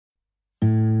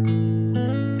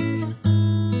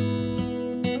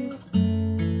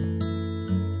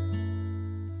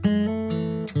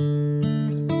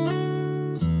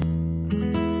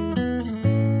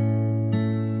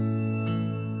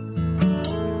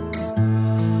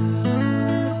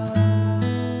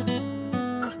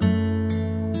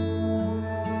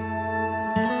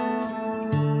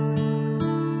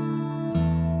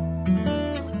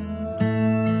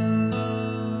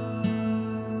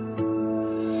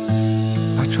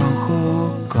窗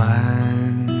户关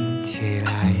起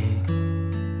来，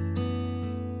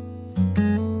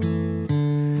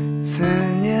思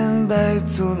念被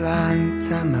阻拦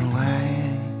在门外，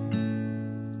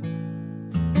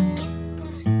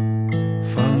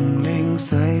风铃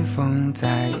随风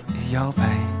在摇摆，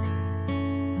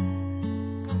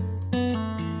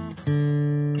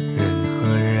人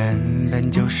和人本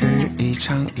就是一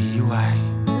场意外，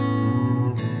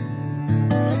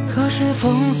可是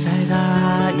风再大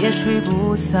也吹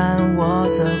不散我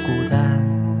的孤单，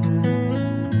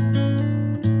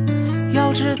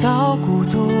要知道孤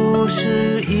独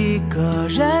是一个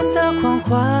人的狂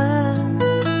欢。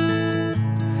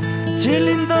吉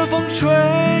林的风吹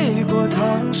过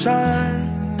唐山，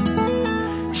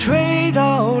吹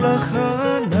到了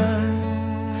河南，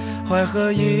淮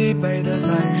河以北的男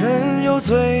人有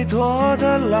最多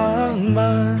的浪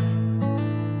漫。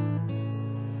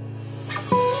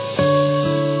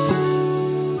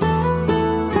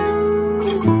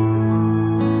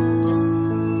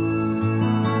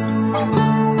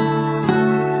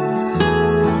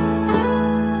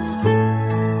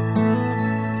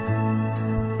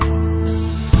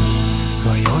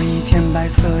若有一天白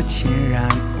色侵染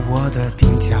我的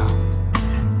鬓角，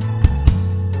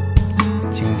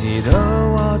请记得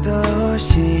我的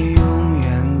心永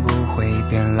远不会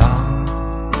变老。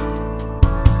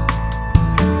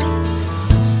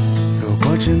如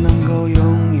果只能够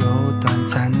拥有短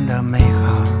暂的美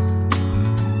好，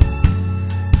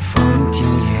风景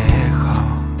也好，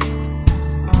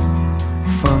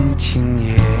风情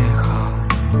也好，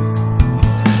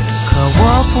可我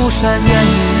不善言语，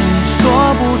说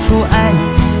不出爱你，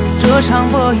这场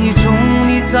博弈中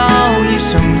你早已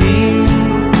胜利，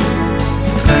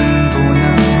恨不能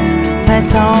太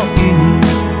早与你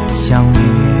相遇。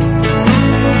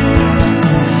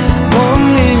梦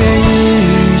里面一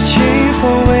起风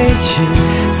为起，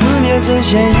思念曾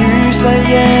现于三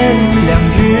言两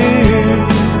语，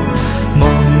梦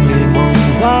里梦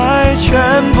外全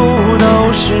部都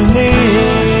是你。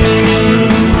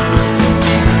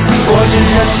我指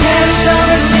着天上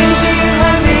的星星喊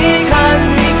你看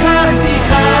你看你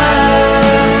看，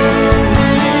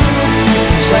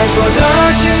闪烁的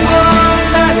星光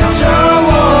代表着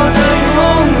我的勇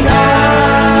敢。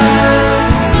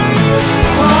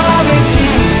花没停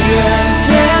远，天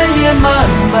也漫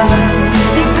漫，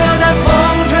定格在风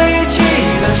吹起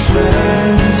的瞬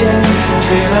间，吹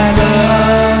来了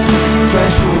专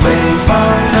属北方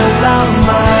的浪漫。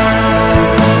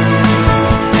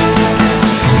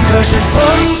可是风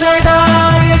再大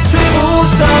也吹不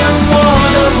散我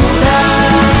的孤单，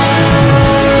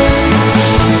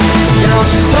要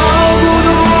知道孤独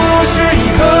是一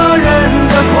个人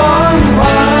的狂欢。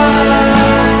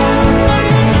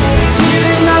吉林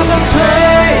的风吹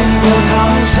过唐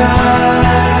山，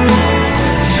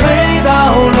吹到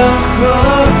了河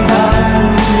南，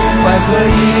淮河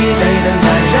以北的男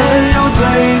人有最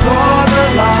多的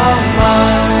浪漫，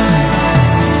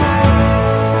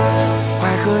淮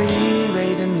河以北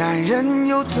的男人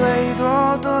有最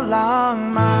多的浪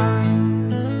漫。